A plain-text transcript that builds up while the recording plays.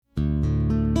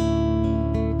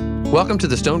Welcome to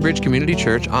the Stonebridge Community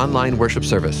Church online worship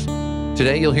service.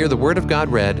 Today you'll hear the Word of God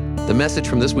read, the message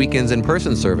from this weekend's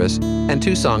in-person service, and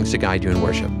 2 songs to guide you in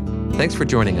worship. Thanks for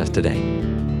joining us today.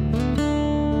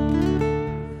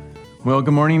 Well,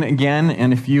 good morning again,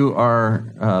 and if you are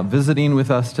visiting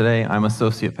with us today, I'm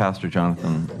Associate Pastor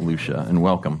Jonathan Lucia, and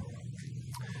welcome.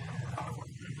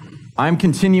 I'm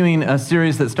continuing a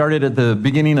series that started at the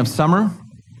beginning of summer.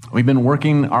 We've been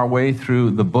working our way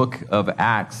through the book of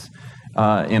Acts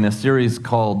in a series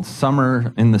called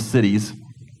Summer in the Cities,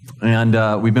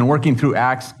 and we've been working through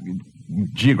Acts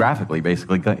geographically,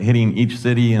 basically, hitting each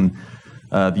city and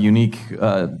the unique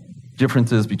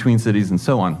differences between cities and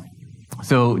so on.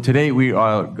 So today we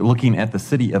are looking at the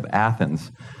city of Athens,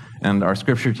 and our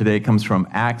scripture today comes from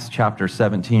Acts chapter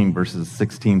 17, verses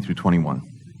 16 through 21.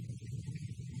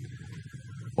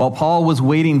 While Paul was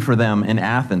waiting for them in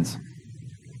Athens,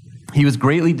 he was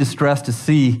greatly distressed to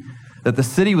see that the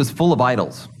city was full of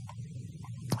idols.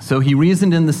 So he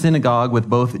reasoned in the synagogue with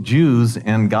both Jews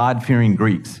and God-fearing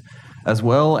Greeks, as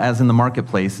well as in the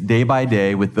marketplace day by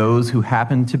day with those who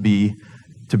happened to be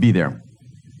there.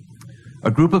 A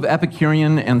group of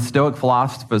Epicurean and Stoic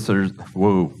philosophers,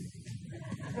 whoa,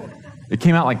 it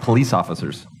came out like police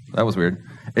officers. That was weird.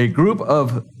 A group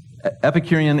of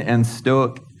Epicurean and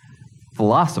Stoic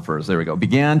philosophers, there we go,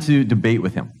 began to debate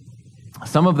with him.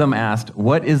 Some of them asked,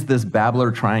 "What is this babbler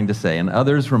trying to say?" And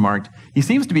others remarked, "He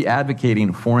seems to be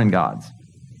advocating foreign gods."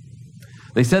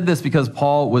 They said this because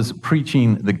Paul was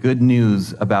preaching the good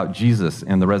news about Jesus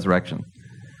and the resurrection.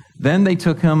 Then they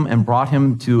took him and brought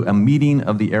him to a meeting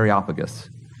of the Areopagus,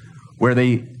 where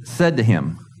they said to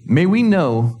him, "May we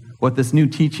know what this new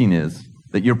teaching is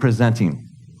that you're presenting?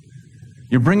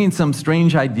 You're bringing some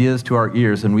strange ideas to our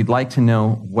ears, and we'd like to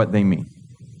know what they mean."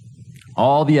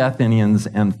 All the Athenians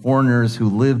and foreigners who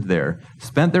lived there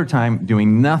spent their time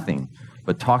doing nothing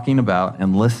but talking about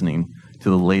and listening to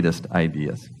the latest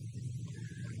ideas.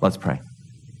 Let's pray.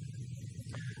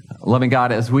 Loving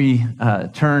God, as we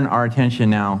turn our attention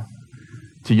now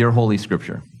to your holy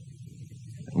scripture,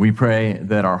 we pray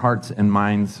that our hearts and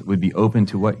minds would be open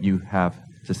to what you have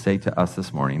to say to us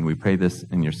this morning. We pray this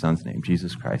in your Son's name,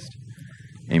 Jesus Christ.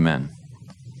 Amen.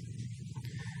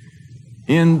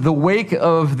 In the wake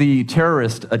of the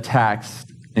terrorist attacks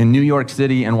in New York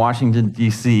City and Washington,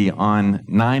 D.C. on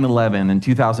 9/11 in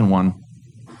 2001,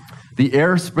 the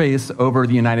airspace over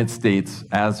the United States,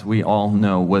 as we all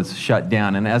know, was shut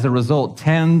down. And as a result,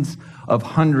 tens of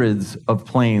hundreds of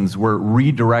planes were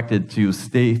redirected to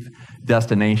safe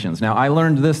destinations. Now, I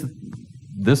learned this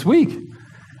week.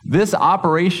 This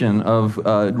operation of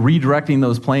redirecting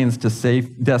those planes to safe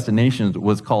destinations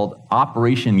was called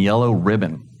Operation Yellow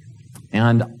Ribbon.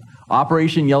 And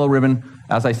Operation Yellow Ribbon,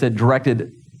 as I said,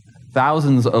 directed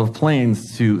thousands of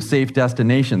planes to safe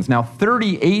destinations. Now,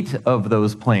 38 of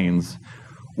those planes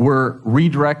were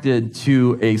redirected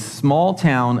to a small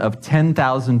town of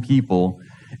 10,000 people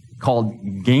called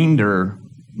Gander,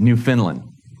 Newfoundland.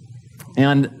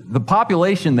 And the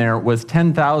population there was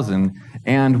 10,000,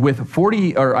 and with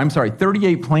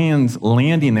 38 planes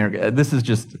landing there, this is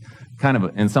just kind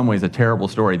of, in some ways, a terrible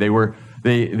story. They were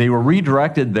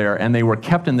redirected there, and they were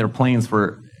kept in their planes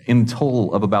for in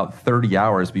total of about 30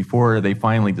 hours before they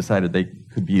finally decided they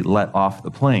could be let off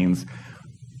the planes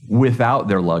without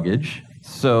their luggage.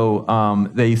 So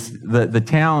the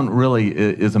town really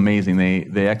is amazing.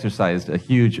 They exercised a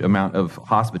huge amount of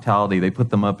hospitality. They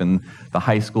put them up in the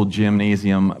high school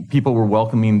gymnasium. People were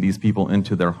welcoming these people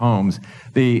into their homes.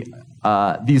 These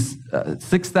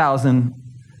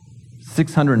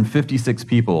 6,656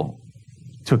 people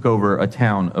took over a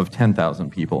town of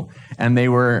 10,000 people. And they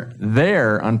were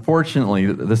there,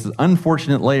 unfortunately, this is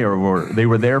unfortunate layover, they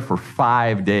were there for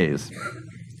 5 days.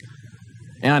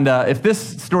 And if this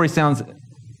story sounds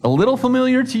a little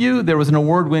familiar to you, there was an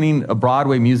award-winning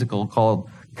Broadway musical called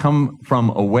Come From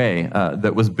Away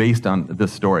that was based on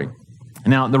this story.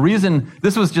 Now, the reason,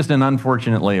 this was just an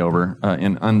unfortunate layover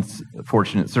in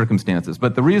unfortunate circumstances,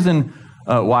 but the reason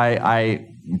why I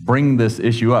bring this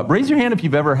issue up, raise your hand if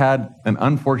you've ever had an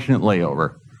unfortunate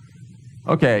layover.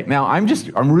 Okay, now I'm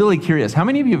really curious. How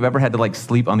many of you have ever had to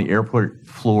sleep on the airport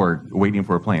floor waiting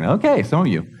for a plane? Okay, some of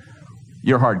you.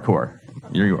 You're hardcore.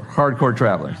 You're hardcore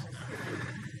travelers.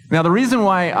 Now, the reason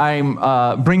why I'm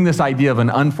bring this idea of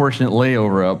an unfortunate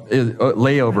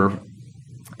layover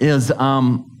is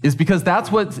because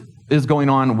that's what is going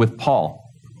on with Paul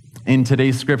in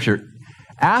today's scripture.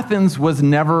 Athens was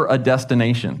never a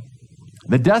destination.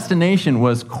 The destination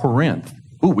was Corinth.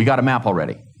 Ooh, we got a map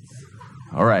already.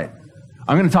 All right.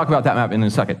 I'm going to talk about that map in a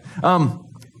second.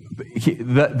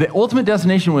 The ultimate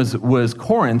destination was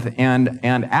Corinth, and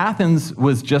Athens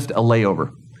was just a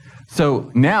layover.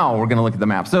 So now we're going to look at the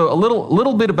map. So a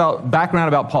little bit about background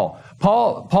about Paul.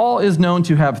 Paul is known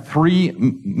to have 3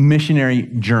 missionary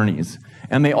journeys,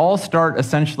 and they all start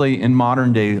essentially in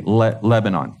modern-day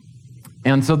Lebanon.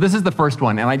 And so this is the first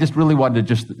one, and I just really wanted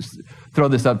to just throw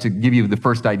this up to give you the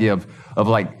first idea of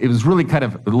like, it was really kind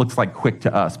of, it looks like quick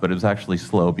to us, but it was actually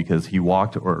slow because he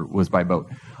walked or was by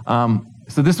boat.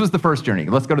 So this was the first journey.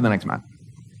 Let's go to the next map.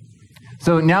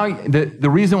 So now the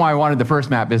reason why I wanted the first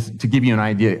map is to give you an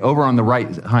idea. Over on the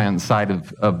right-hand side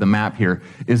of the map here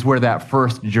is where that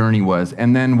first journey was.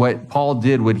 And then what Paul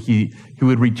did, he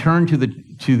would return to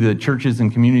the churches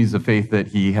and communities of faith that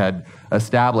he had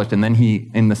established. And then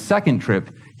in the second trip,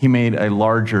 he made a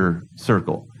larger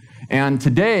circle. And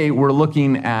today we're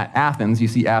looking at Athens. You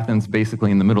see Athens basically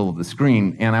in the middle of the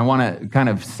screen. And I want to kind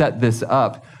of set this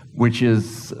up, which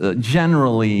is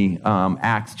generally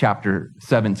Acts chapter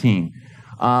 17.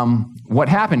 What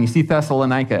happened, you see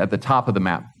Thessalonica at the top of the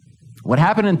map. What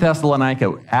happened in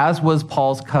Thessalonica, as was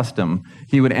Paul's custom,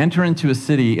 he would enter into a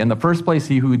city, and the first place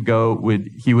he would go,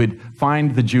 he would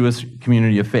find the Jewish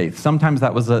community of faith. Sometimes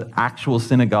that was an actual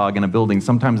synagogue in a building.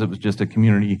 Sometimes it was just a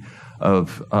community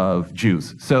of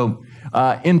Jews. So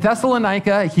in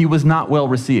Thessalonica, he was not well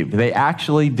received. They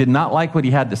actually did not like what he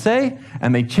had to say,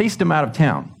 and they chased him out of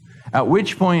town. At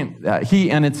which point,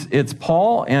 it's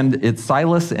Paul, and it's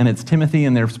Silas, and it's Timothy,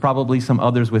 and there's probably some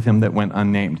others with him that went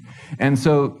unnamed. And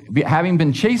so, having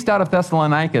been chased out of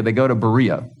Thessalonica, they go to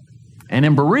Berea. And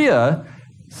in Berea,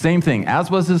 same thing. As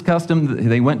was his custom,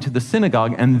 they went to the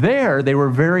synagogue, and there they were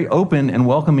very open and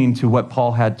welcoming to what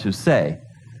Paul had to say.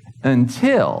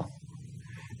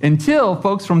 Until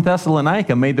folks from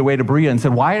Thessalonica made their way to Berea and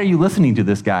said, "Why are you listening to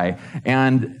this guy?"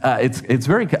 And it's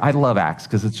very, I love Acts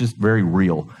because it's just very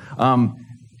real.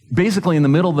 Basically, in the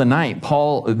middle of the night,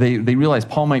 they realized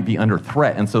Paul might be under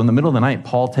threat. And so in the middle of the night,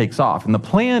 Paul takes off. And the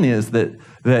plan is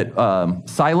that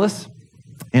Silas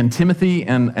and Timothy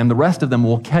and the rest of them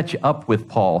will catch up with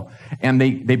Paul. And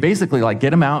they basically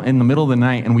get him out in the middle of the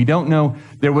night. And we don't know,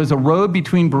 there was a road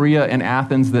between Berea and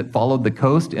Athens that followed the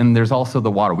coast, and there's also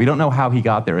the water. We don't know how he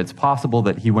got there. It's possible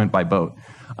that he went by boat.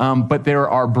 But there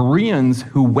are Bereans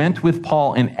who went with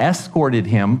Paul and escorted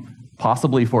him,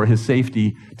 possibly for his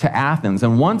safety, to Athens.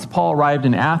 And once Paul arrived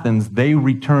in Athens, they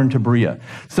returned to Berea.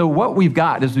 So what we've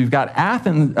got is we've got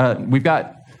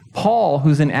Paul,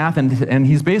 who's in Athens, and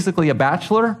he's basically a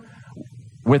bachelor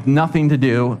with nothing to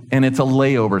do, and it's a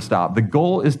layover stop. The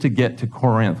goal is to get to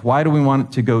Corinth. Why do we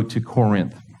want to go to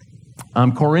Corinth?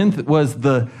 Corinth was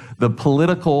the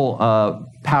political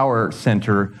power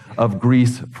center of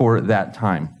Greece for that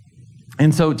time.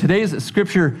 And so today's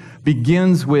scripture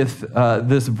begins with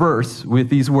this verse, with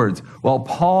these words, "While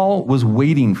Paul was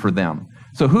waiting for them."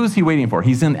 So who's he waiting for?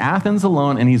 He's in Athens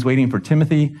alone, and he's waiting for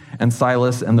Timothy and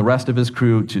Silas and the rest of his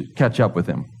crew to catch up with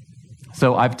him.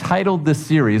 So I've titled this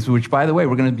series, which, by the way,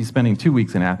 we're going to be spending 2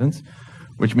 weeks in Athens,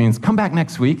 which means come back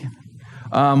next week.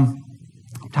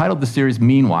 Titled the series,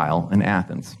 "Meanwhile in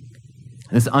Athens."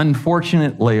 This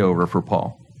unfortunate layover for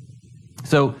Paul.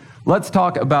 So let's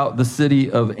talk about the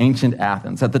city of ancient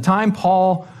Athens. At the time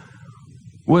Paul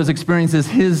was experiencing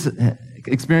his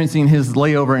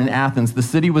layover in Athens, the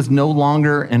city was no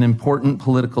longer an important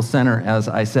political center, as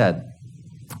I said.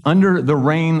 Under the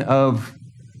reign of,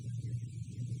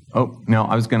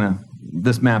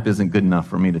 this map isn't good enough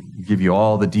for me to give you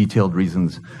all the detailed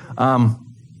reasons.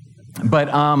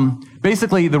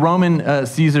 Basically, the Roman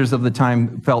Caesars of the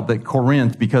time felt that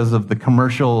Corinth, because of the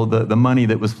commercial, the money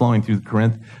that was flowing through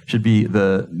Corinth, should be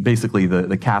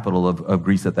the capital of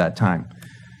Greece at that time.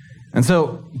 And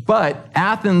so, but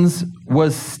Athens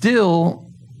was still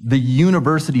the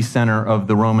university center of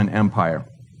the Roman Empire.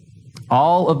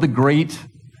 All of the great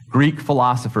Greek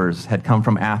philosophers had come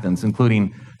from Athens,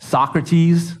 including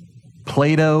Socrates,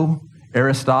 Plato,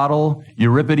 Aristotle,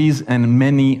 Euripides, and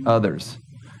many others.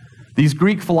 These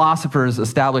Greek philosophers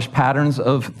established patterns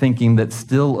of thinking that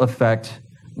still affect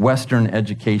Western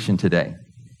education today.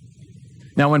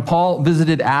 Now, when Paul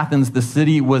visited Athens, the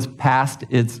city was past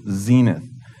its zenith.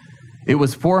 It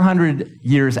was 400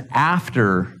 years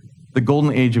after the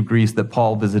golden age of Greece that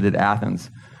Paul visited Athens.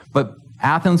 But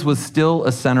Athens was still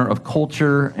a center of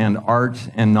culture and art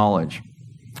and knowledge.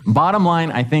 Bottom line,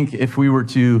 I think if we were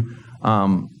to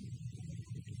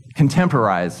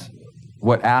contemporize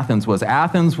what Athens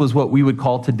was what we would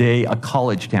call today a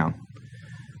college town,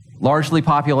 largely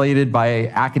populated by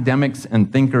academics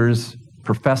and thinkers,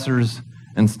 professors,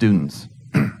 and students.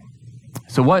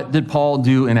 So what did Paul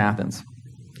do in Athens?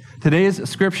 Today's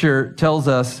scripture tells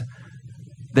us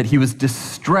that he was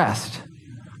distressed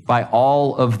by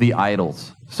all of the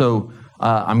idols. So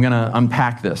I'm going to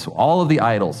unpack this. All of the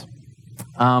idols.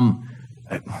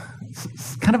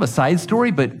 It's kind of a side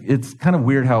story, but it's kind of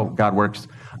weird how God works.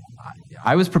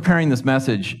 I was preparing this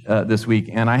message this week,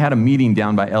 and I had a meeting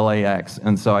down by LAX,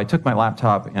 and so I took my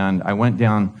laptop and I went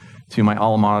down to my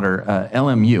alma mater,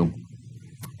 LMU.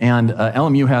 And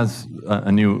LMU has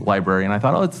a new library, and I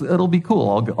thought, it'll be cool.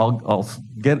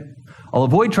 I'll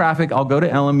avoid traffic. I'll go to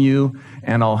LMU,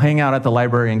 and I'll hang out at the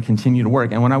library and continue to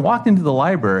work. And when I walked into the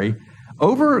library,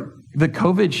 over the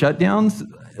COVID shutdowns,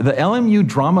 the LMU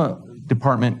drama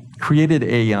department created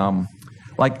a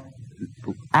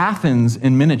Athens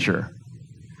in miniature.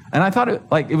 And I thought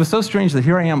it was so strange that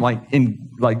here I am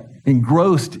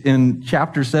engrossed in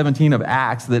chapter 17 of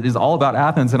Acts that is all about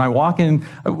Athens, and I walk in.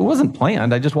 It wasn't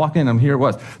planned. I just walk in, and here it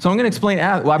was. So I'm going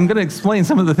to explain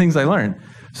some of the things I learned.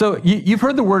 So you've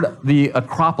heard the word the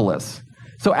Acropolis.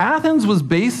 So Athens was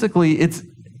basically, it's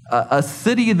a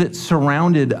city that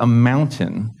surrounded a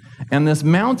mountain, and this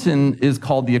mountain is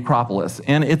called the Acropolis,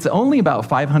 and it's only about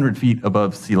 500 feet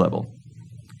above sea level.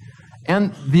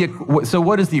 And so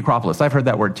what is the Acropolis? I've heard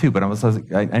that word too, but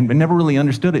I never really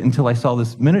understood it until I saw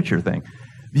this miniature thing.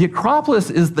 The Acropolis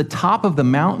is the top of the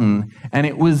mountain, and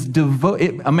it was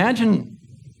imagine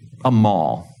a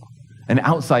mall, an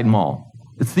outside mall.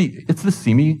 It's the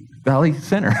Simi Valley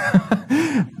Center.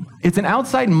 It's an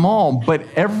outside mall, but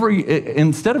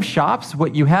instead of shops,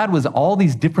 what you had was all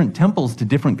these different temples to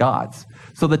different gods.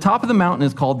 So the top of the mountain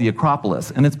is called the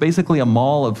Acropolis, and it's basically a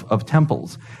mall of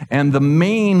temples. And the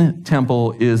main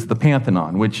temple is the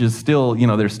Pantheon, which is still,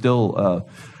 there's still,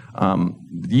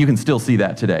 you can still see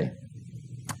that today.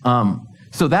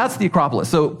 So that's the Acropolis.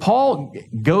 So Paul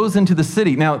goes into the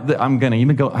city. Now, I'm going to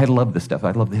even go, I love this stuff.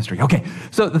 I love the history. Okay,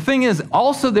 so the thing is,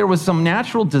 also there was some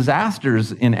natural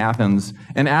disasters in Athens,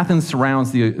 and Athens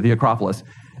surrounds the Acropolis,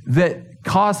 that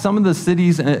caused some of the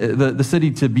cities, the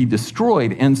city to be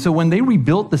destroyed. And so when they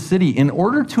rebuilt the city, in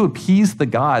order to appease the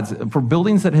gods, for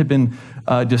buildings that had been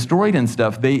destroyed and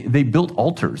stuff, they built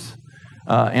altars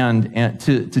and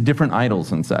to different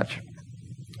idols and such.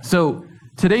 So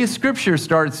today's scripture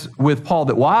starts with Paul,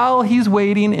 that while he's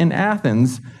waiting in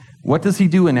Athens, what does he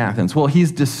do in Athens? Well,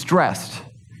 he's distressed.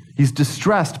 He's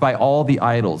distressed by all the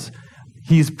idols.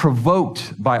 He's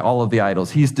provoked by all of the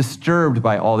idols. He's disturbed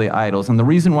by all the idols. And the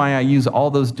reason why I use all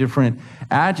those different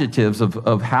adjectives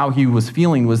of how he was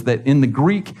feeling was that in the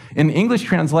Greek, in English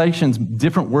translations,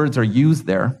 different words are used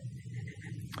there.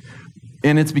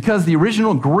 And it's because the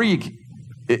original Greek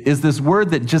is this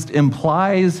word that just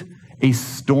implies a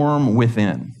storm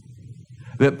within.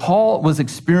 That Paul was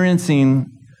experiencing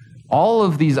all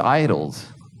of these idols,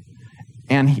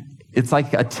 and it's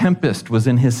like a tempest was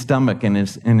in his stomach and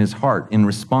in his heart in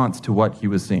response to what he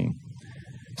was seeing.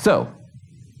 So,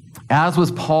 as was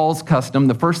Paul's custom,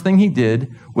 the first thing he did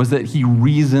was that he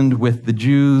reasoned with the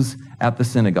Jews at the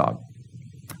synagogue.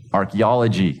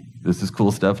 Archaeology, this is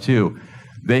cool stuff too.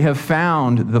 They have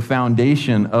found the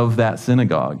foundation of that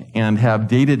synagogue and have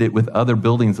dated it with other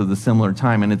buildings of the similar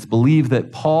time. And it's believed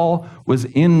that Paul was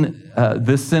in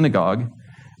this synagogue,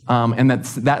 and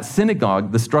that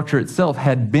synagogue, the structure itself,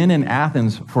 had been in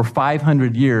Athens for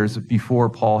 500 years before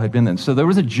Paul had been there. So there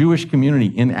was a Jewish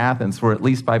community in Athens for at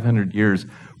least 500 years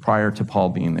prior to Paul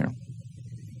being there.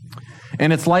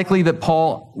 And it's likely that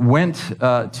Paul went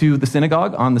to the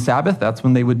synagogue on the Sabbath. That's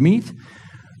when they would meet.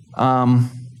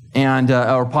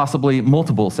 Or possibly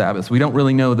multiple Sabbaths. We don't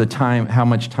really know the time, how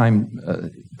much time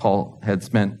Paul had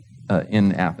spent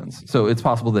in Athens. So it's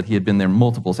possible that he had been there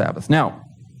multiple Sabbaths. Now,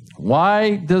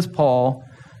 why does Paul,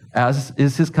 as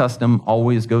is his custom,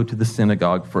 always go to the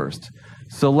synagogue first?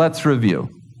 So let's review.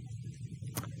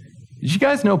 Did you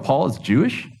guys know Paul is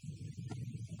Jewish?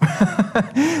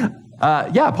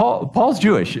 Paul's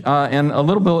Jewish, and a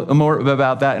little bit more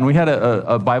about that. And we had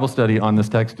a Bible study on this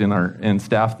text in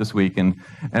staff this week, and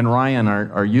Ryan,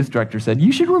 our youth director, said,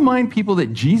 you should remind people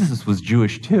that Jesus was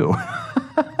Jewish too.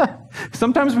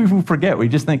 Sometimes we forget. We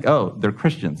just think, oh, they're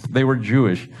Christians. They were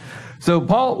Jewish. So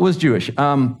Paul was Jewish.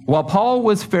 While Paul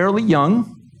was fairly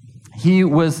young, he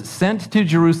was sent to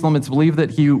Jerusalem. It's believed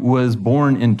that he was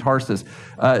born in Tarsus,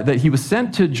 that he was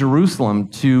sent to Jerusalem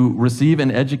to receive an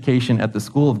education at the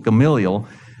school of Gamaliel,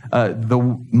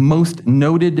 the most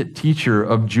noted teacher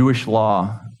of Jewish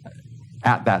law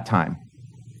at that time.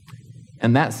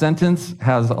 And that sentence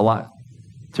has a lot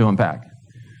to unpack,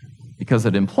 because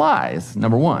it implies,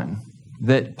 number one,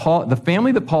 that the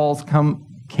family that Paul's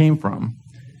came from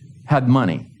had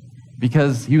money,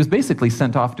 because he was basically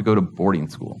sent off to go to boarding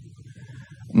school.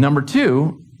 Number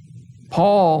two,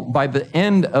 Paul, by the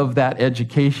end of that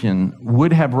education,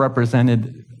 would have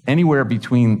represented anywhere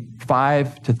between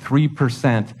 5 to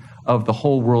 3% of the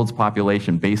whole world's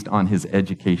population based on his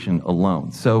education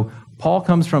alone. So Paul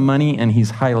comes from money, and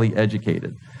he's highly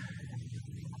educated.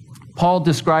 Paul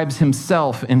describes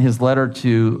himself in his letter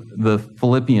to the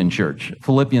Philippian church,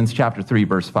 Philippians chapter 3,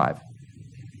 verse 5.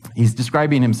 He's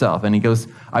describing himself, and he goes,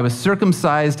 I was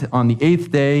circumcised on the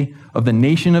 8th day of the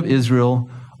nation of Israel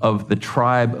of the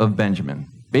tribe of Benjamin.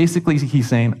 Basically, he's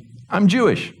saying, I'm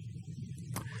Jewish,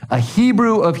 a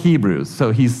Hebrew of Hebrews. So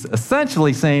he's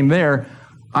essentially saying there,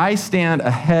 I stand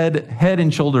head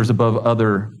and shoulders above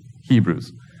other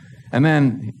Hebrews. And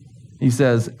then he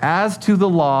says, as to the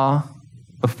law,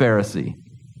 a Pharisee.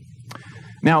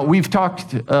 Now, we've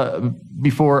talked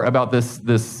before about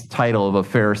this title of a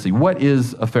Pharisee. What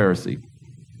is a Pharisee?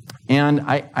 And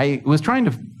I was trying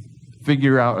to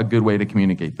figure out a good way to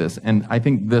communicate this, and I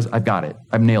think I've got it.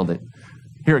 I've nailed it.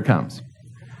 Here it comes.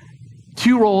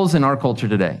 2 roles in our culture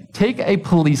today. Take a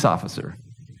police officer.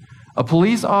 A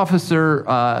police officer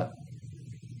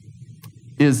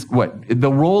is what?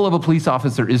 The role of a police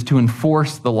officer is to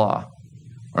enforce the law.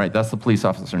 All right, that's the police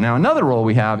officer. Now, another role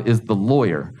we have is the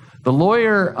lawyer. The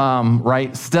lawyer,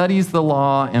 studies the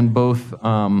law and both,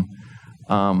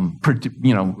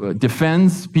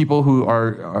 defends people who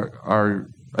are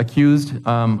accused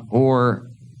or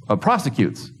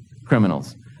prosecutes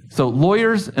criminals. So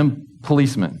lawyers and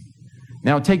policemen.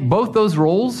 Now, take both those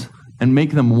roles and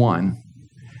make them one.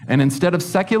 And instead of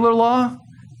secular law,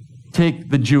 take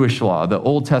the Jewish law, the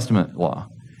Old Testament law.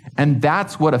 And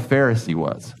that's what a Pharisee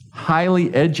was.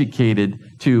 Highly educated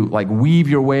to weave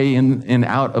your way in and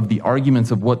out of the arguments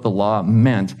of what the law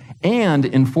meant and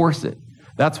enforce it.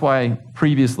 That's why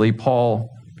previously Paul,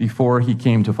 before he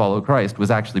came to follow Christ,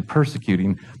 was actually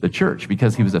persecuting the church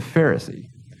because he was a Pharisee.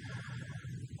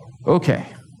 Okay.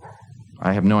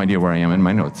 I have no idea where I am in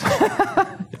my notes.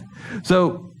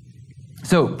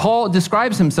 So Paul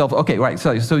describes himself, okay, right,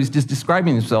 so he's just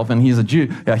describing himself, and he's a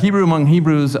Jew, a Hebrew among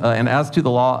Hebrews, and as to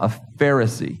the law, a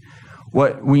Pharisee.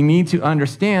 What we need to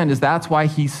understand is that's why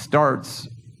he starts,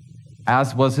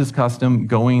 as was his custom,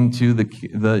 going to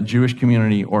the Jewish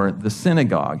community or the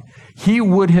synagogue. He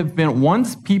would have been,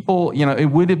 once people, it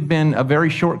would have been a very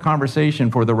short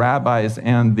conversation for the rabbis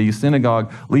and the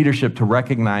synagogue leadership to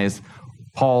recognize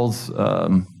Paul's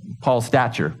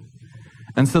stature.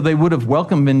 And so they would have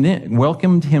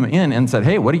welcomed him in and said,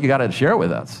 hey, what do you got to share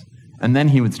with us? And then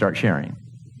he would start sharing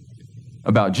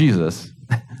about Jesus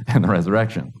and the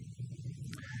resurrection.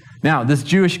 Now, this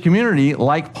Jewish community,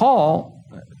 like Paul,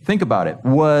 think about it,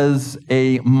 was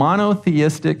a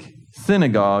monotheistic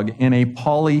synagogue in a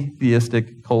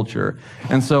polytheistic culture.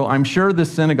 And so I'm sure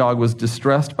this synagogue was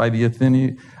distressed by the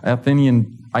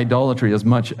Athenian idolatry as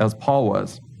much as Paul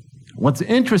was. What's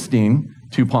interesting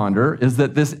to ponder is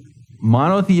that this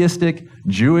monotheistic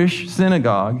Jewish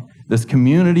synagogue, this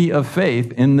community of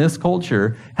faith in this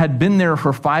culture, had been there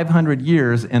for 500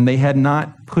 years, and they had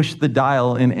not pushed the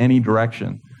dial in any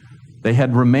direction. They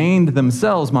had remained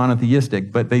themselves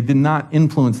monotheistic, but they did not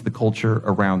influence the culture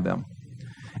around them.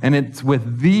 And it's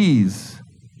with these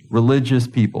religious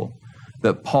people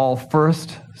that Paul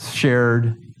first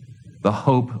shared the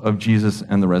hope of Jesus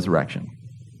and the resurrection.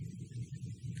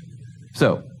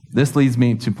 So, this leads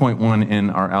me to point 1 in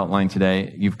our outline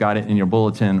today. You've got it in your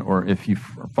bulletin, or if you're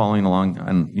following along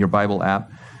on your Bible app.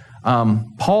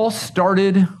 Paul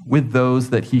started with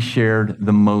those that he shared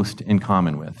the most in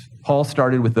common with. Paul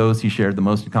started with those he shared the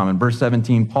most in common. Verse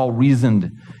 17, Paul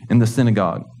reasoned in the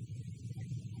synagogue.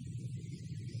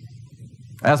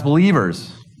 As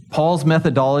believers, Paul's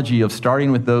methodology of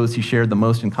starting with those he shared the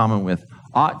most in common with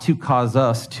ought to cause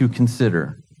us to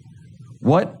consider,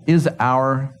 what is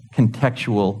our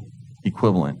contextual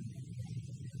equivalent?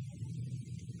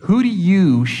 Who do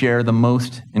you share the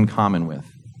most in common with?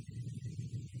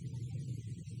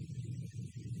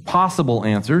 Possible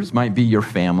answers might be your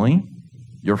family,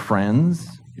 your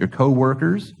friends, your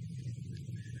co-workers.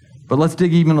 But let's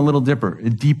dig even a little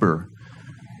deeper.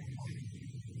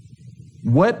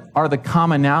 What are the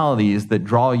commonalities that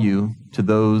draw you to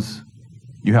those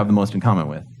you have the most in common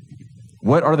with?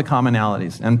 What are the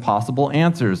commonalities? And possible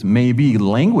answers may be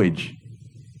language,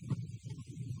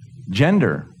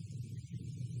 gender,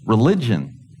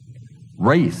 religion,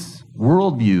 race,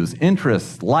 worldviews,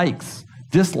 interests, likes,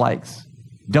 dislikes,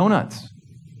 donuts,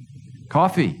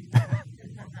 coffee.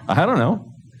 I don't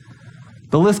know.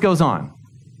 The list goes on.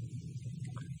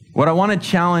 What I want to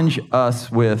challenge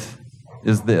us with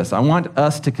is this. I want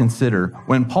us to consider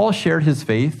when Paul shared his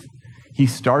faith, he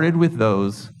started with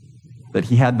those that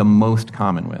he had the most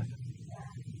common with.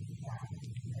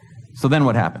 So then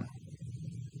what happened?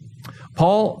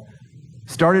 Paul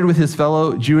started with his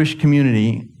fellow Jewish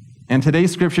community, and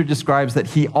today's scripture describes that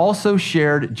he also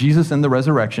shared Jesus and the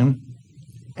resurrection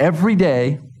every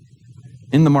day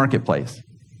in the marketplace.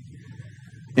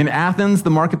 In Athens, the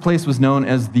marketplace was known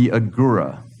as the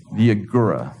Agora, the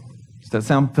Agora. Does that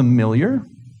sound familiar?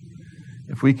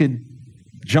 If we could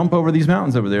jump over these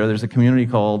mountains over there, there's a community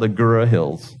called Agora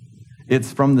Hills.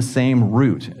 It's from the same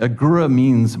root. Agora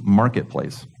means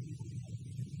marketplace.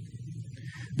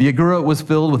 The Agora was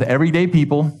filled with everyday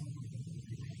people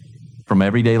from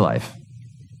everyday life.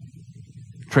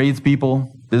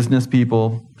 Tradespeople, business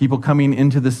people, people coming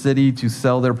into the city to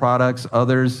sell their products,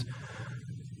 others,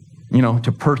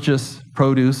 to purchase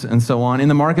produce and so on. In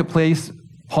the marketplace,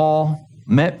 Paul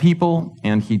met people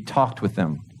and he talked with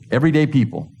them, everyday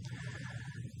people.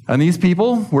 And these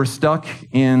people were stuck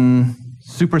in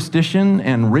superstition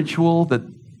and ritual that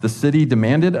the city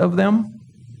demanded of them.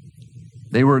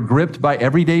 They were gripped by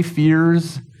everyday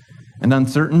fears and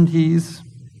uncertainties.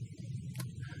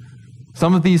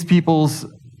 Some of these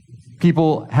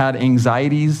people had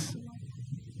anxieties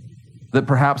that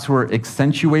perhaps were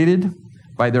accentuated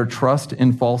by their trust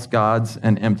in false gods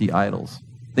and empty idols.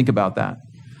 Think about that.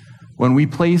 When we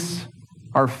place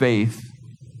our faith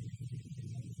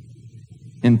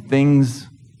in things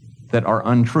that are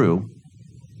untrue,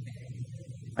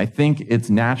 I think it's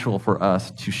natural for us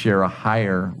to share a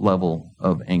higher level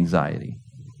of anxiety.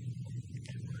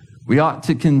 We ought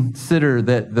to consider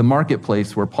that the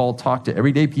marketplace where Paul talked to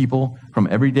everyday people from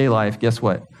everyday life, guess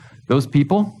what? Those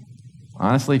people,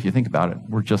 honestly, if you think about it,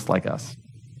 were just like us.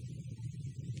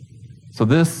 So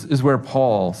this is where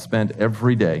Paul spent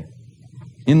every day,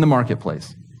 in the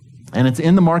marketplace. And it's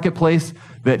in the marketplace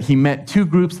that he met two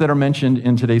groups that are mentioned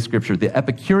in today's scripture, the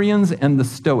Epicureans and the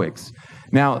Stoics.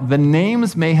 Now, the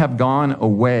names may have gone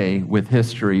away with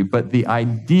history, but the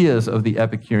ideas of the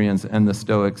Epicureans and the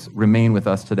Stoics remain with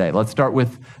us today. Let's start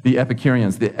with the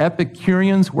Epicureans. The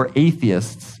Epicureans were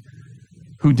atheists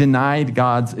who denied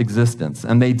God's existence,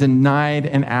 and they denied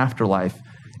an afterlife.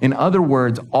 In other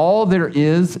words, all there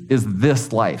is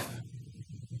this life.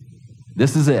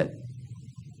 This is it.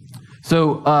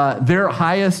 So their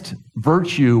highest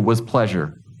virtue was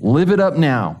pleasure. Live it up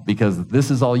now, because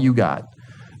this is all you got.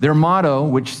 Their motto,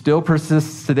 which still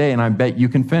persists today, and I bet you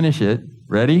can finish it.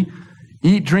 Ready?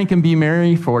 Eat, drink, and be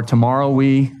merry, for tomorrow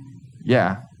Eat,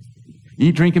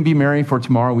 drink, and be merry, for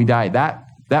tomorrow we die.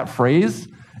 That phrase,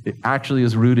 it actually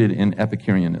is rooted in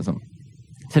Epicureanism.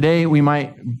 Today, we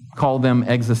might call them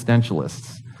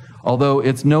existentialists. Although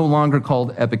it's no longer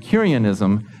called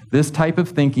Epicureanism, this type of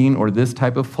thinking or this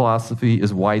type of philosophy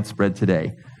is widespread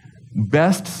today.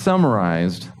 Best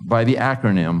summarized by the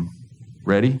acronym,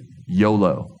 ready?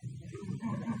 YOLO.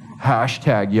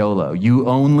 Hashtag YOLO. You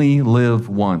only live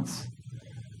once.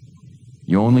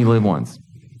 You only live once.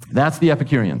 That's the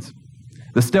Epicureans.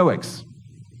 The Stoics.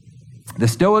 The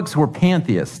Stoics were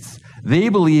pantheists. They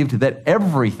believed that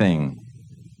everything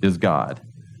is God.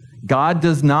 God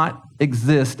does not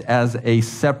exist as a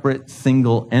separate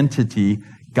single entity.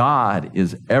 God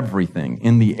is everything.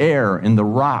 In the air, in the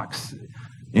rocks,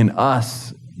 in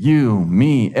us, you,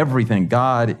 me, everything.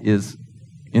 God is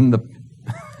in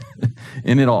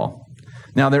it all.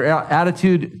 Now, their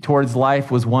attitude towards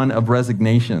life was one of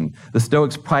resignation. The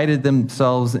Stoics prided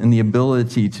themselves in the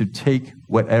ability to take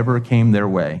whatever came their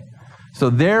way. So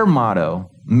their motto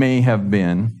may have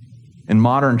been, in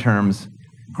modern terms,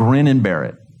 grin and bear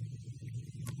it.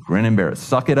 Grin and bear it.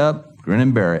 Suck it up, grin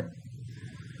and bear it.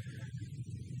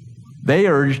 They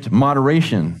urged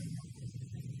moderation.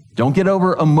 Don't get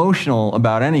over emotional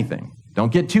about anything.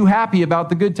 Don't get too happy about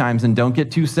the good times, and don't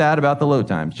get too sad about the low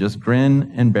times. Just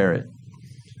grin and bear it.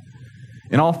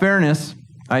 In all fairness,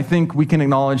 I think we can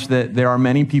acknowledge that there are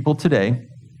many people today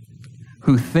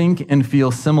who think and feel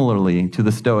similarly to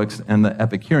the Stoics and the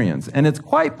Epicureans. And it's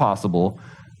quite possible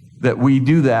that we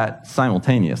do that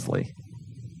simultaneously.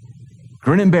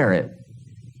 Grin and bear it.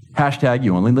 Hashtag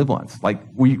you only live once. Like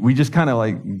we just kind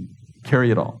of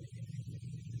carry it all.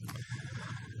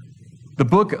 The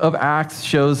book of Acts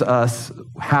shows us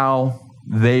how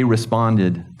they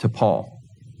responded to Paul.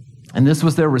 And this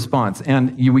was their response.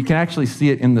 And we can actually see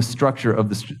it in the structure of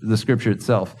the scripture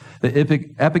itself.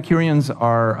 The Epicureans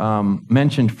are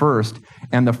mentioned first,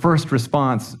 and the first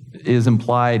response is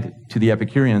implied to the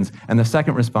Epicureans, and the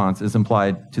second response is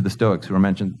implied to the Stoics, who are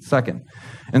mentioned second.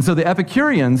 And so the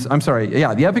Epicureans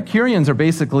are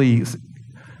basically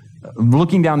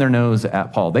looking down their nose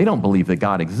at Paul. They don't believe that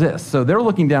God exists. So they're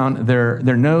looking down their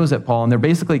nose at Paul, and they're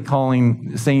basically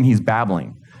saying he's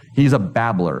babbling. He's a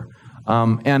babbler.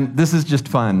 And this is just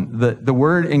fun. The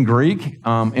word in Greek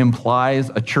implies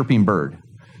a chirping bird.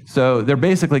 So they're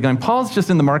basically going, Paul's just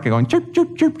in the market going, chirp,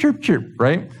 chirp, chirp, chirp, chirp,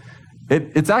 right?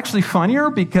 It's actually funnier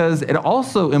because it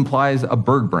also implies a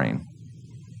bird brain.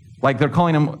 Like they're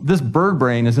calling him, this bird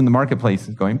brain is in the marketplace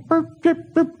going, chirp, chirp,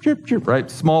 chirp, chirp, chirp, right?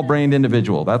 Small-brained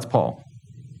individual. That's Paul.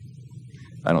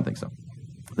 I don't think so.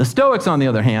 The Stoics, on the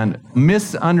other hand,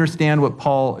 misunderstand what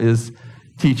Paul is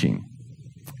teaching.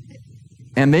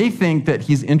 And they think that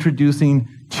he's introducing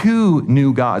two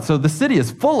new gods. So the city is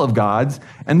full of gods,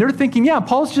 and they're thinking, yeah,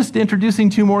 Paul's just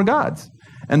introducing two more gods.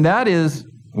 And that is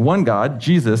one God,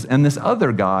 Jesus, and this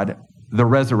other God, the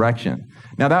resurrection.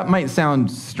 Now that might sound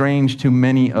strange to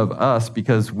many of us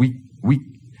because we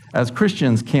as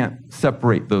Christians can't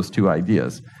separate those two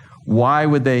ideas. Why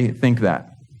would they think that?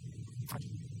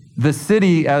 The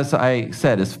city, as I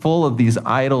said, is full of these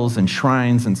idols and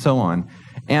shrines and so on.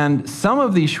 And some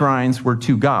of these shrines were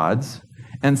to gods,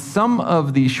 and some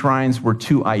of these shrines were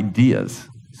to ideas.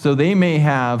 So they may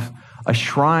have a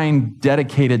shrine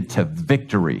dedicated to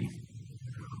victory,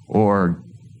 or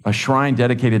a shrine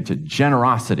dedicated to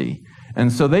generosity.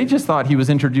 And so they just thought he was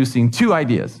introducing two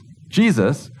ideas,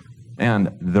 Jesus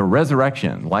and the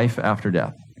resurrection, life after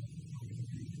death.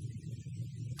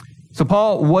 So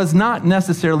Paul was not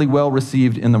necessarily well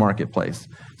received in the marketplace,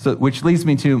 which leads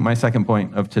me to my second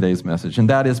point of today's message, and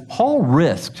that is Paul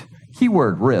risked,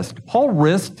 keyword risked, Paul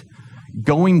risked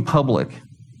going public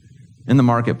in the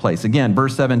marketplace. Again,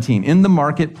 verse 17, in the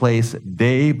marketplace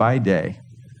day by day.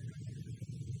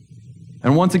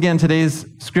 And once again, today's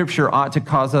scripture ought to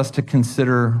cause us to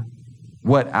consider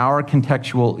what our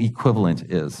contextual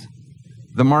equivalent is.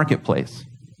 The marketplace.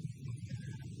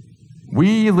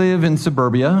 We live in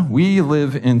suburbia. We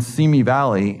live in Simi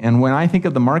Valley. And when I think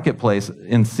of the marketplace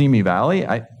in Simi Valley,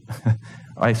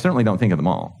 I certainly don't think of the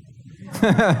mall.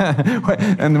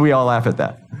 And we all laugh at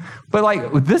that. But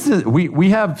we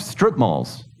have strip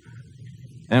malls.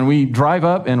 And we drive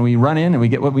up and we run in and we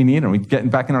get what we need and we get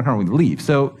back in our car and we leave.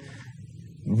 So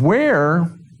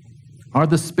where are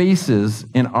the spaces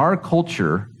in our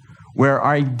culture where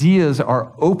ideas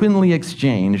are openly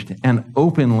exchanged and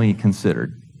openly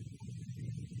considered?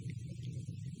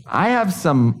 I have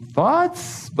some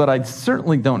thoughts, but I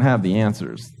certainly don't have the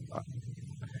answers.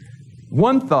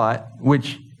 One thought,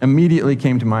 which immediately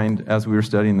came to mind as we were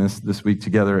studying this week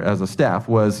together as a staff,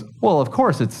 was, well, of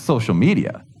course, it's social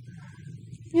media.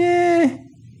 Yeah,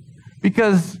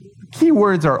 because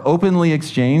keywords are openly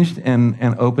exchanged and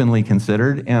openly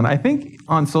considered. And I think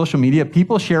on social media,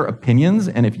 people share opinions,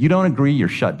 and if you don't agree, you're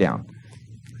shut down.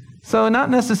 So not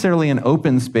necessarily an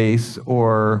open space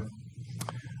or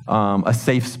a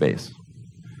safe space.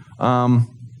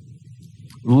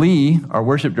 Lee, our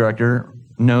worship director,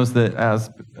 knows that as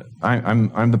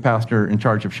I'm the pastor in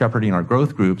charge of shepherding our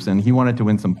growth groups, and he wanted to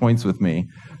win some points with me.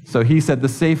 So he said the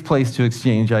safe place to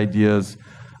exchange ideas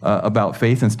about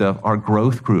faith and stuff are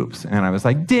growth groups. And I was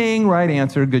like, ding, right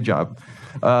answer, good job.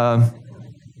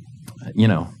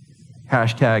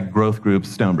 Hashtag growth groups,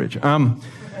 Stonebridge.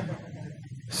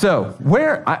 So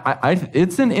where,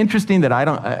 it's an interesting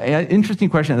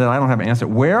question that I don't have an answer.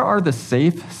 Where are the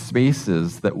safe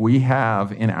spaces that we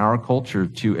have in our culture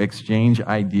to exchange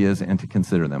ideas and to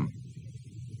consider them?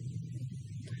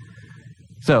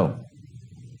 So,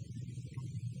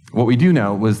 what we do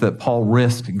know was that Paul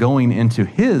risked going into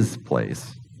his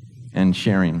place and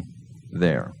sharing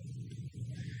there.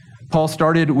 Paul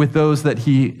started with those that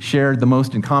he shared the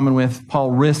most in common with.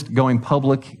 Paul risked going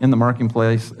public in the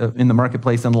marketplace,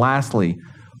 and lastly,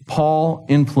 Paul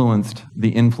influenced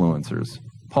the influencers.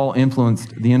 Paul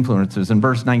influenced the influencers. In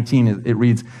verse 19, it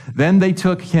reads, "Then they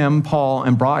took him, Paul,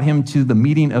 and brought him to the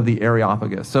meeting of the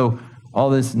Areopagus." So all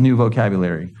this new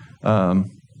vocabulary.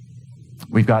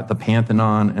 We've got the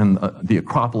Pantheon and the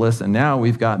Acropolis, and now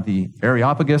we've got the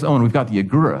Areopagus. Oh, and we've got the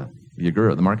Agora,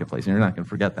 the marketplace, and you're not going to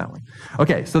forget that one.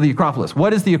 Okay, so the Acropolis.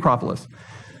 What is the Acropolis?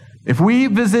 If we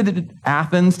visited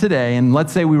Athens today, and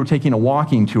let's say we were taking a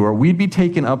walking tour, we'd be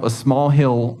taken up a small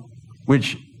hill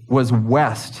which was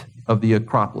west of the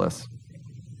Acropolis.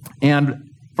 And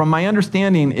from my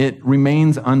understanding, it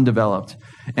remains undeveloped.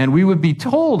 And we would be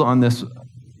told on this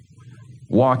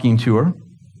walking tour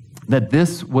that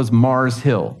this was Mars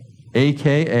Hill,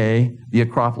 a.k.a. the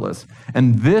Acropolis.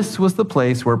 And this was the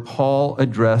place where Paul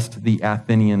addressed the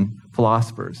Athenian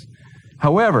philosophers.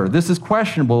 However, this is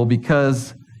questionable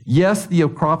because, yes, the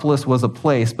Acropolis was a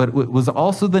place, but it was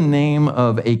also the name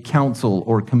of a council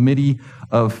or committee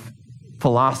of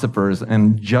philosophers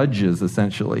and judges,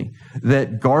 essentially,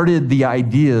 that guarded the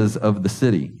ideas of the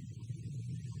city.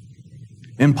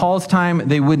 In Paul's time,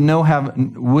 they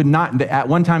at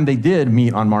one time they did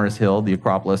meet on Mars Hill, the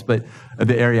Acropolis, but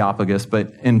the Areopagus,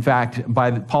 but in fact,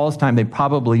 by Paul's time, they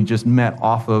probably just met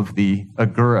off of the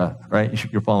Agora, right?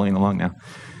 You're following along now.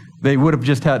 They would have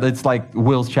just had, it's like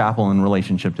Will's Chapel in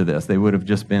relationship to this. They would have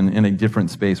just been in a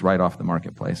different space right off the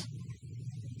marketplace.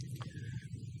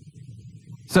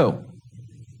 So,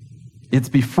 It's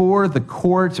before the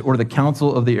court or the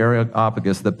council of the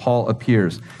Areopagus that Paul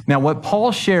appears. Now, what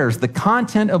Paul shares, the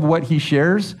content of what he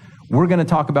shares, we're going to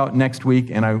talk about next week,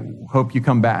 and I hope you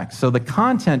come back. So the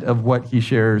content of what he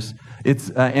shares,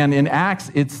 and in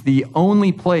Acts, it's the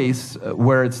only place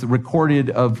where it's recorded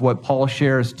of what Paul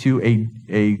shares to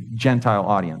a Gentile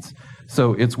audience.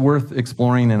 So it's worth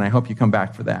exploring, and I hope you come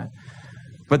back for that.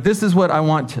 But this is what I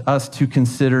want us to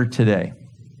consider today.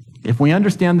 If we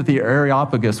understand that the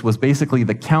Areopagus was basically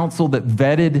the council that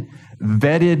vetted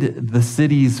the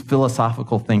city's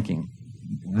philosophical thinking,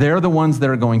 they're the ones that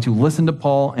are going to listen to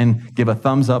Paul and give a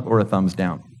thumbs up or a thumbs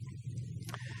down.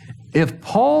 If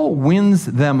Paul wins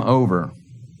them over,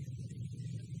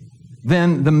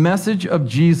 then the message of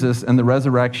Jesus and the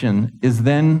resurrection is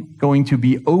then going to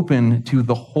be open to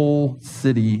the whole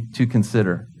city to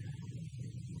consider.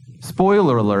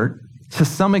 Spoiler alert, to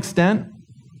some extent,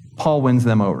 Paul wins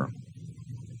them over.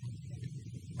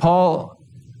 Paul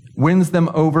wins them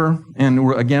over, and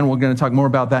we're going to talk more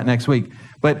about that next week.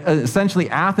 But essentially,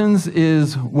 Athens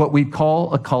is what we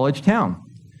call a college town.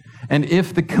 And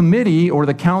if the committee or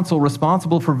the council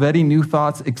responsible for vetting new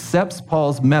thoughts accepts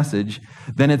Paul's message,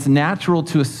 then it's natural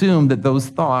to assume that those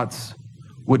thoughts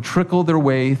would trickle their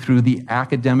way through the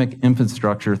academic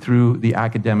infrastructure, through the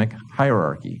academic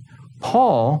hierarchy.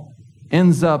 Paul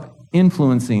ends up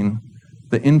influencing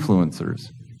the influencers.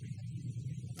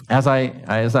 As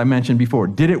I mentioned before,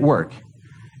 did it work?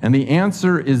 And the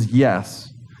answer is yes.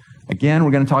 Again,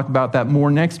 we're going to talk about that more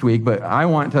next week, but I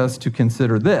want us to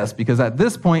consider this, because at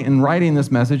this point in writing this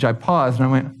message, I paused and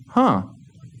I went,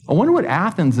 I wonder what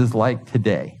Athens is like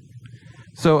today.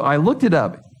 So I looked it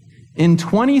up. In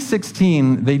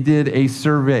 2016, they did a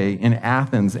survey in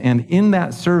Athens, and in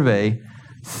that survey,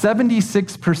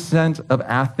 76% of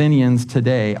Athenians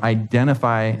today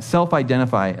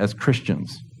self-identify as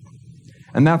Christians.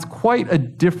 And that's quite a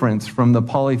difference from the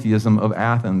polytheism of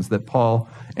Athens that Paul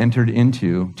entered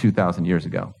into 2,000 years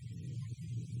ago.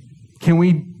 Can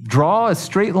we draw a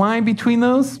straight line between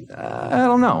those? I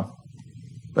don't know,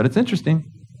 but it's interesting.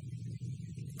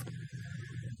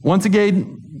 Once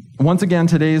again,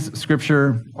 today's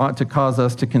scripture ought to cause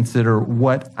us to consider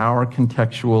what our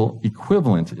contextual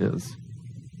equivalent is.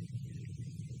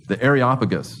 The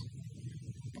Areopagus.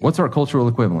 What's our cultural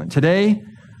equivalent? Today,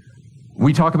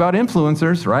 we talk about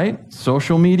influencers, right?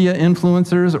 Social media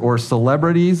influencers or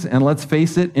celebrities. And let's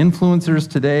face it, influencers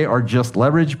today are just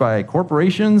leveraged by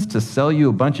corporations to sell you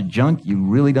a bunch of junk you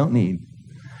really don't need.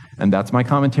 And that's my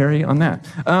commentary on that.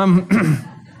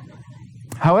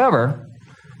 However,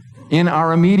 in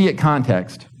our immediate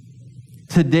context,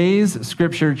 today's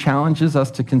scripture challenges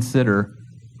us to consider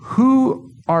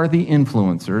who are the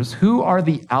influencers, who are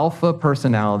the alpha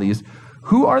personalities,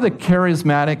 who are the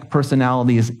charismatic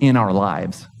personalities in our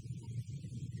lives,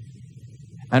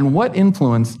 and what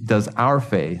influence does our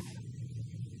faith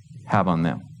have on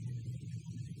them?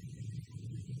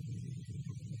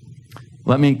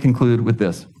 Let me conclude with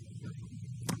this.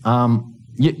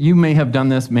 You may have done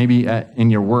this maybe in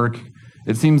your work.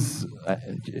 It seems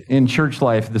in church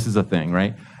life, this is a thing,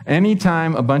 right?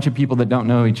 Anytime a bunch of people that don't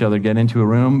know each other get into a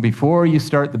room, before you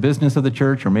start the business of the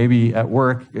church, or maybe at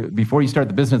work, before you start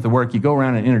the business of the work, you go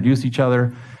around and introduce each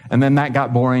other, and then that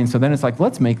got boring, so then it's like,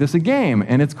 let's make this a game,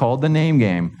 and it's called the name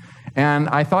game. And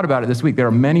I thought about it this week. There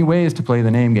are many ways to play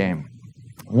the name game.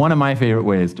 One of my favorite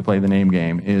ways to play the name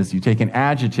game is you take an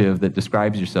adjective that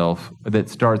describes yourself that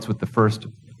starts with the first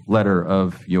letter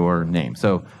of your name.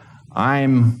 So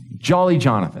I'm Jolly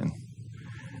Jonathan,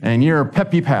 and you're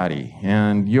Peppy Patty,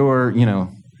 and you're,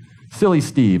 Silly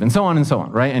Steve, and so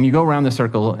on, right? And you go around the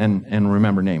circle and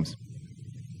remember names.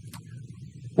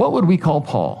 What would we call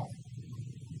Paul?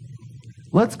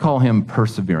 Let's call him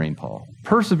Persevering Paul.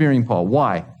 Persevering Paul.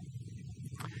 Why?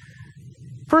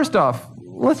 First off,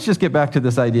 let's just get back to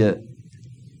this idea.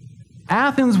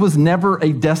 Athens was never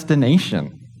a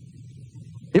destination.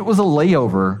 It was a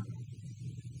layover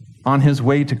on his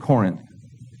way to Corinth.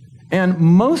 And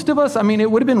most of us,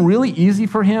 it would have been really easy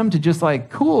for him to just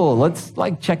cool, let's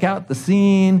check out the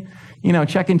scene,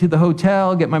 check into the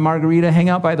hotel, get my margarita, hang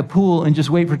out by the pool, and just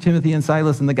wait for Timothy and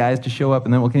Silas and the guys to show up,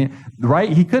 and then we'll continue.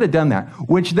 Right? He could have done that,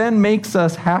 which then makes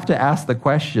us have to ask the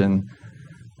question,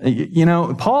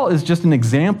 Paul is just an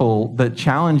example that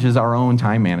challenges our own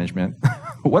time management.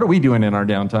 What are we doing in our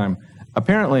downtime?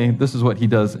 Apparently, this is what he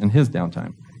does in his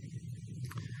downtime.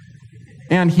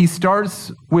 And he starts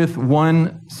with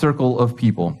one circle of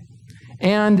people.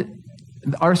 And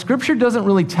our scripture doesn't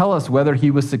really tell us whether he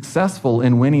was successful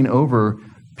in winning over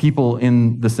people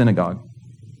in the synagogue.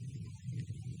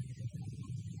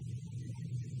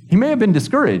 He may have been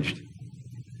discouraged.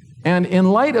 And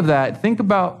in light of that, think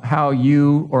about how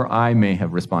you or I may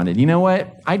have responded. You know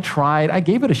what? I tried. I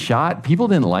gave it a shot. People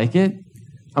didn't like it.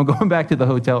 I'm going back to the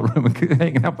hotel room and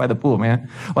hanging out by the pool, man.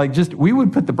 We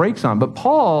would put the brakes on. But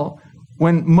Paul,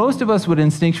 when most of us would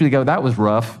instinctually go, that was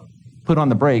rough, put on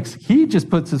the brakes, he just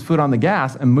puts his foot on the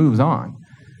gas and moves on.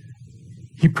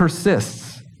 He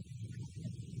persists.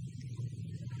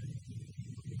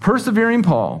 Persevering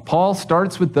Paul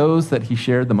starts with those that he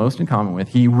shared the most in common with.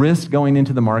 He risked going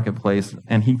into the marketplace,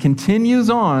 and he continues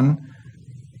on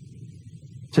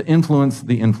to influence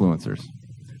the influencers.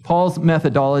 Paul's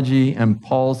methodology and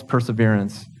Paul's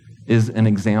perseverance is an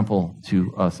example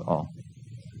to us all.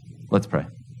 Let's pray.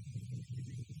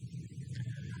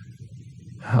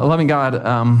 Loving God,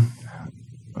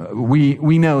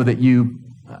 we know that you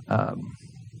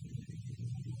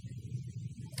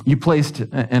placed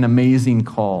an amazing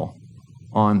call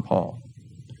on Paul.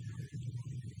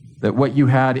 That what you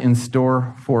had in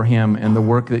store for him and the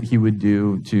work that he would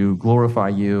do to glorify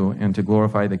you and to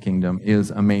glorify the kingdom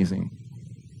is amazing.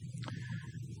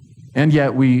 And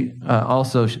yet we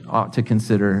also ought to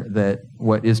consider that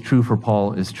what is true for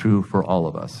Paul is true for all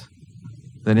of us.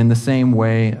 That in the same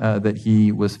way that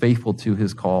he was faithful to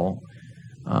his call,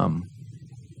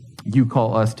 you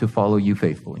call us to follow you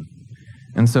faithfully.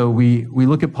 And so we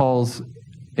look at Paul's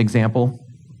example,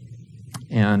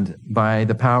 and by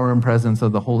the power and presence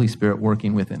of the Holy Spirit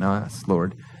working within us,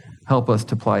 Lord, help us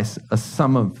to apply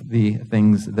some of the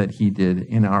things that he did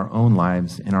in our own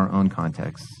lives, in our own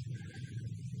contexts.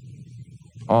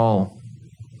 All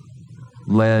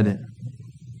led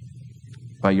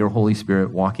by your Holy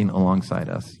Spirit walking alongside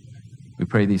us. We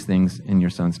pray these things in your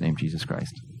Son's name, Jesus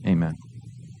Christ. Amen.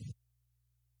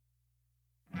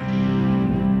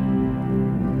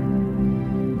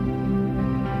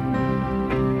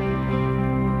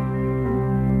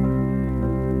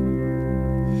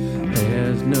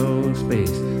 There's no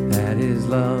space that his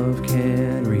love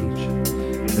can reach.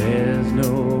 There's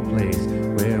no place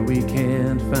where we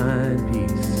can't find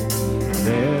peace.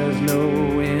 There's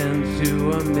no end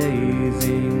to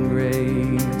amazing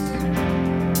grace.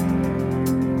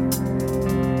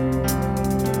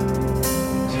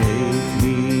 Take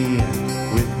me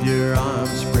in with your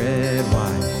arms spread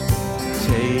wide.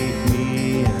 Take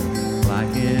me in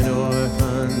like an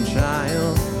orphan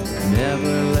child.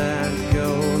 Never let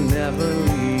go, never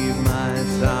leave my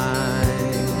side.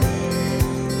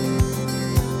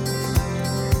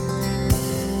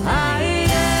 I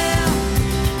am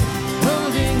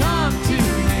holding on to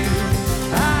you.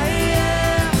 I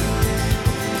am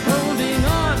holding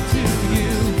on to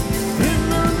you. In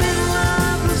the middle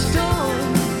of the storm,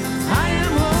 I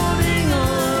am holding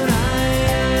on. I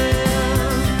am.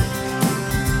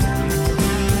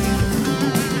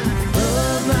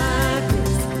 Love like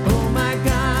this, oh my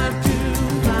God, to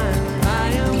find. I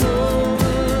am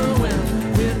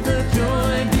overwhelmed with the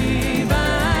joy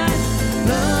divine.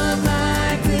 Love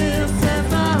like this sets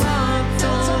my heart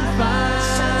on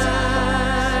fire.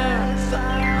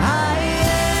 I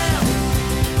am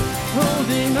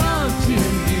holding on to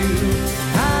you.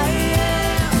 I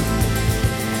am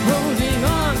holding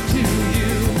on to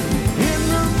you. In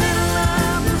the middle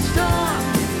of the storm,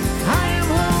 I am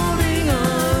holding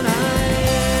on.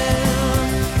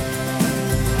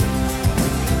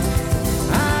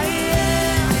 I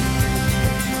am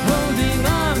holding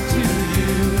on to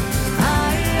you.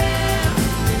 I am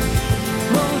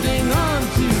holding on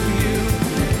to you.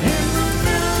 In the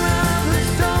middle of the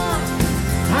storm,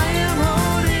 I am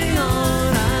holding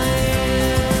on. I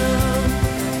am.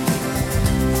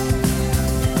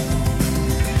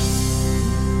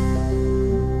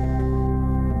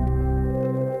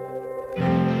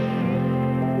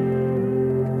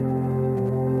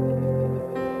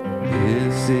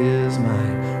 This is my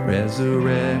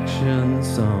resurrection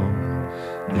song.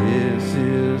 This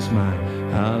is my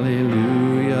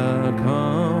hallelujah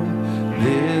come.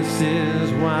 This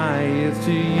is why it's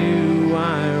to you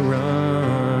I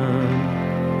run.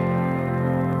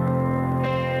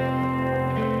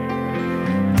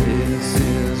 This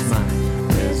is my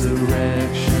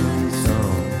resurrection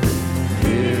song.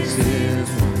 This is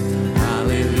my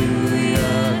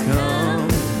hallelujah come.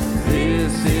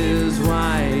 This is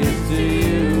why it's to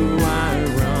you I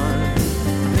run.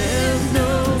 There's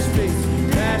no space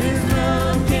that his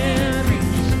love can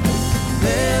reach.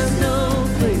 There's no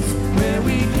place where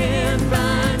we can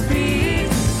find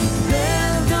peace.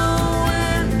 There's no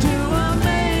end to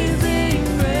amazing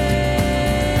grace.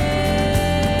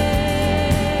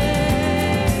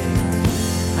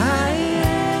 I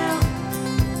am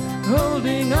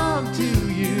holding on to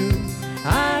you.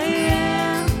 I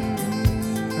am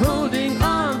holding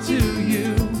on to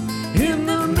you. In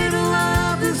the middle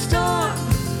of the storm,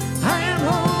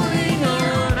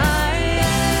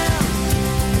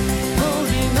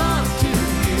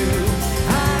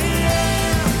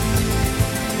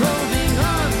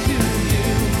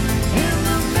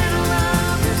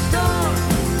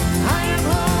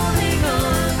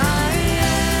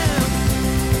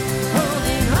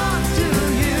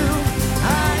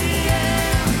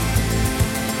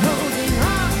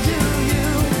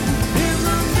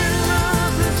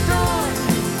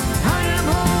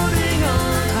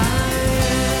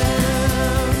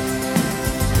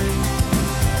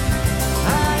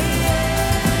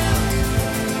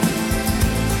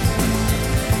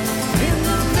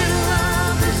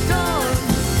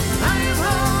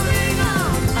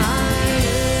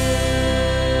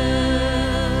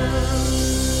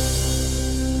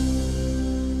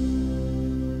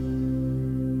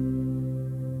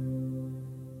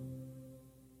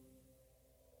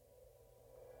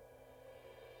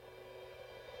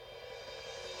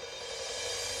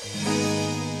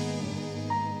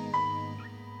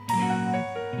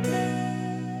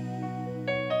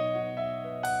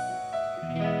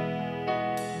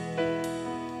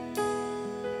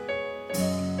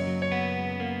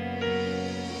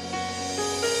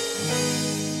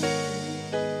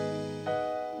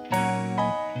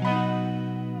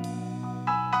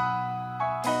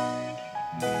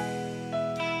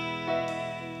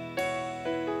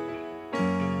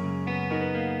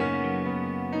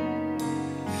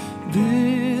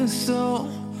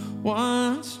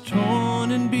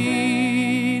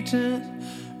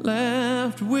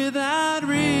 left without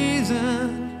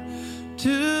reason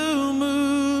to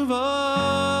move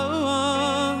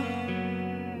on.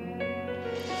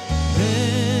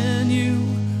 Then you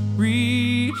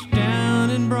reached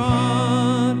down and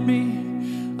brought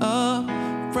me up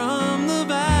from the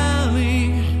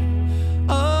valley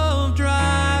of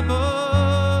dry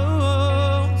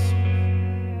bones.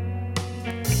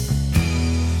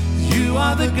 You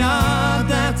are the God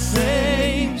that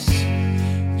saves.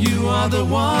 You are the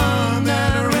one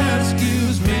that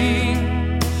rescues me.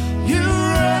 You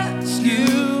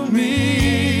rescue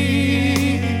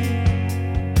me.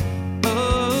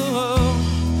 Oh,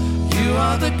 you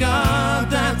are the God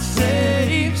that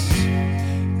saves,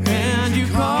 and you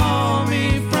call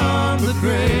me from the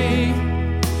grave.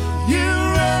 You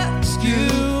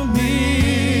rescue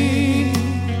me.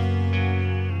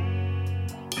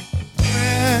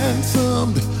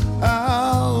 Ransomed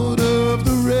out of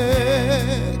the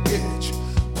wreckage,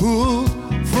 pulled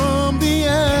from the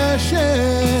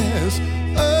ashes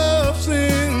of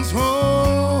sin's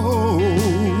home,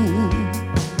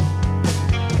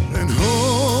 and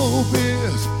hope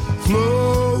is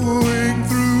flowing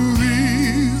through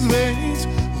these veins.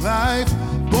 Life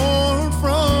born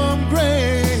from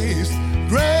grace,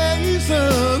 grace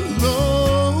alone.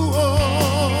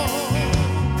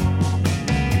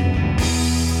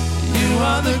 You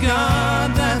are the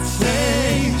God that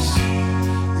saves.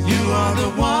 You are the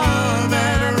one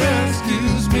that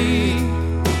rescues me.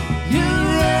 You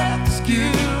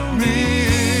rescue me.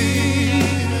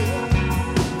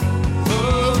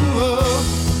 Oh,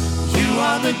 you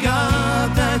are the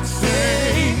God that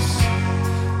saves,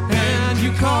 and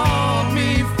you called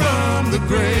me from the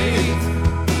grave.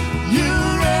 You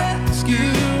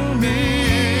rescue me.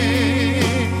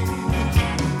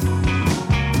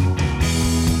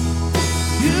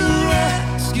 You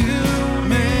rescue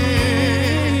me.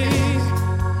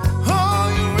 Oh,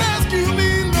 you rescue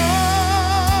me, Lord.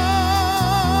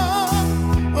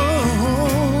 Oh,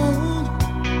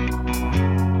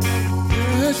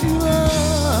 yes, you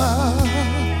are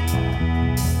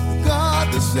God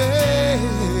that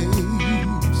saves.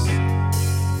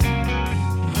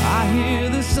 I hear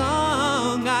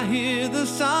the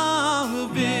song of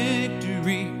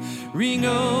victory ring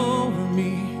over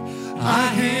me. I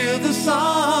hear the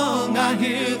song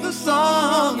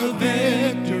of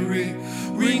victory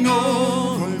ring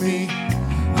over me.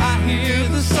 I hear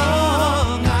the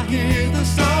song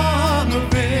of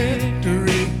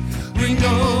victory ring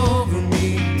over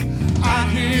me. I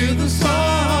hear the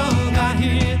song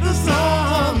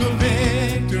of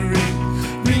victory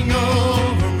ring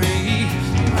over me.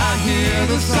 I hear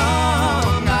the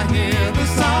song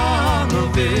of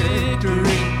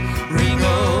victory ring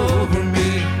over me.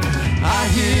 I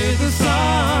hear the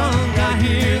song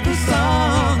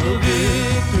of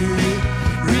victory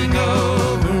ring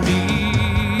over me.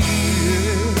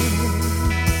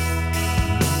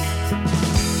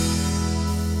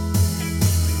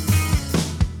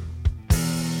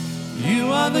 You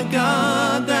are the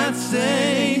God that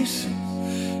saves.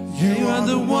 You are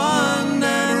the one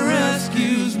that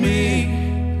rescues me.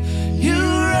 You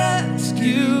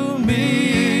rescue me.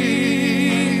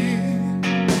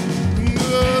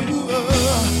 And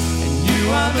you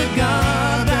are the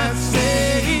God that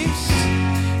saves,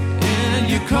 and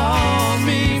you call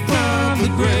me from the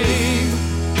grave.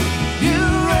 You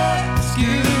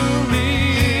rescue me.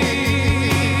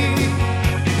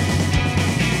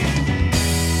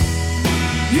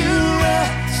 You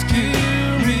rescue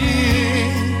me,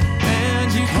 and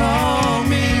you call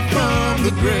me from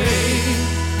the grave.